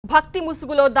భక్తి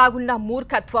ముసుగులో దాగున్న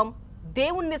మూర్ఖత్వం,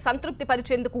 దేవుణ్ణి సంతృప్తి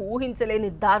పరిచేందుకు ఊహించలేని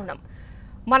దారుణం.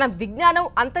 మన విజ్ఞానం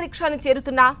అంతరిక్షాన్ని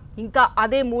చేరుతున్నా ఇంకా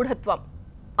అదే మూఢత్వం.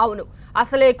 అవును,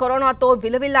 అసలే కరోనాతో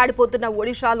విలవిల్లాడిపోతున్న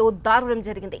ఒడిశాలో దారుణం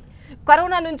జరిగింది.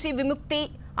 కరోనా నుంచి విముక్తి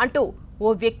అంటూ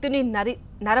ఓ వ్యక్తిని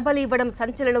నరబలి ఇవ్వడం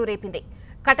సంచలనం రేపింది.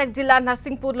 కటక్ జిల్లా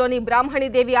నర్సింగ్పూర్లోని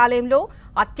బ్రాహ్మణీదేవి ఆలయంలో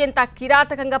అత్యంత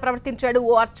కిరాతకంగా ప్రవర్తించాడు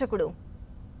ఓ అర్చకుడు.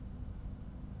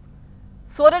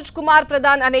 సూరజ్ కుమార్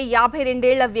ప్రధాన్ అనే 52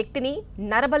 ఏళ్ల వ్యక్తిని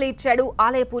నరబలి ఇచ్చాడు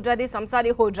ఆలయ పూజారి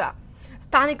సంసారి హోజా.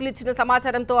 స్థానికులు ఇచ్చిన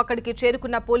సమాచారంతో అక్కడికి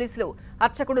చేరుకున్న పోలీసులు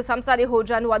అర్చకుడు సంసారి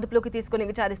హోజాను అదుపులోకి తీసుకుని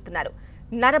విచారిస్తున్నారు.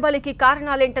 నరబలికి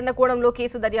కారణాలేంటన్న కోణంలో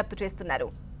కేసు దర్యాప్తు చేస్తున్నారు.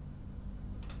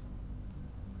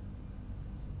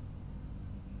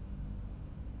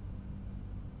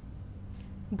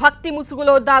 భక్తి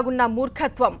ముసుగులో దాగున్న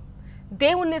మూర్ఖత్వం,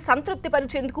 దేవుణ్ణి సంతృప్తి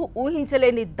పరిచేందుకు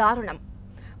ఊహించలేని దారుణం.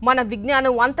 మన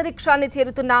విజ్ఞానం అంతరిక్షాన్ని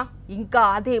చేరుతున్నా ఇంకా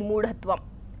అదే మూఢత్వం.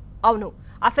 అవును,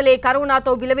 అసలే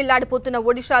కరోనాతో విలవిల్లాడిపోతున్న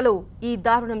ఒడిశాలో ఈ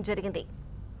దారుణం జరిగింది.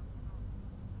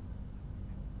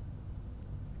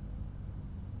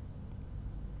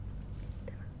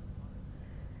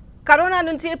 కరోనా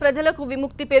నుంచి ప్రజలకు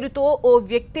విముక్తి పేరుతో ఓ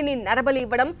వ్యక్తిని నరబలి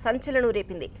ఇవ్వడం సంచలనం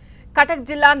రేపింది. కటక్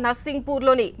జిల్లా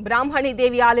నర్సింగ్పూర్లోని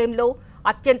బ్రాహ్మణీదేవి ఆలయంలో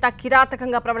అత్యంత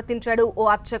కిరాతకంగా ప్రవర్తించాడు ఓ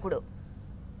అర్చకుడు.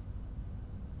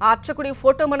 ఆ అర్చకుడి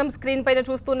ఫోటో మనం స్క్రీన్ పైన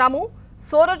చూస్తున్నాము.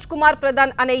 సూరజ్ కుమార్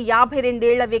ప్రధాన్ అనే 52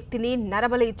 ఏళ్ల వ్యక్తిని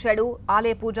నరబలి ఇచ్చాడు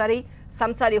ఆలయ పూజారి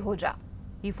సంసారి హోజా.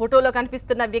 ఈ ఫోటోలో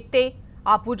కనిపిస్తున్న వ్యక్తే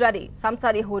ఆ పూజారి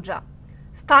సంసారి హోజా.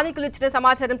 స్థానికులు ఇచ్చిన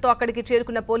సమాచారంతో అక్కడికి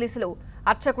చేరుకున్న పోలీసులు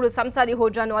అర్చకుడు సంసారి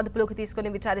హోజాను అదుపులోకి తీసుకుని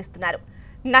విచారిస్తున్నారు.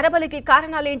 నరబలికి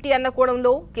కారణాలేంటి అన్న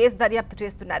కోణంలో కేసు దర్యాప్తు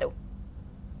చేస్తున్నారు.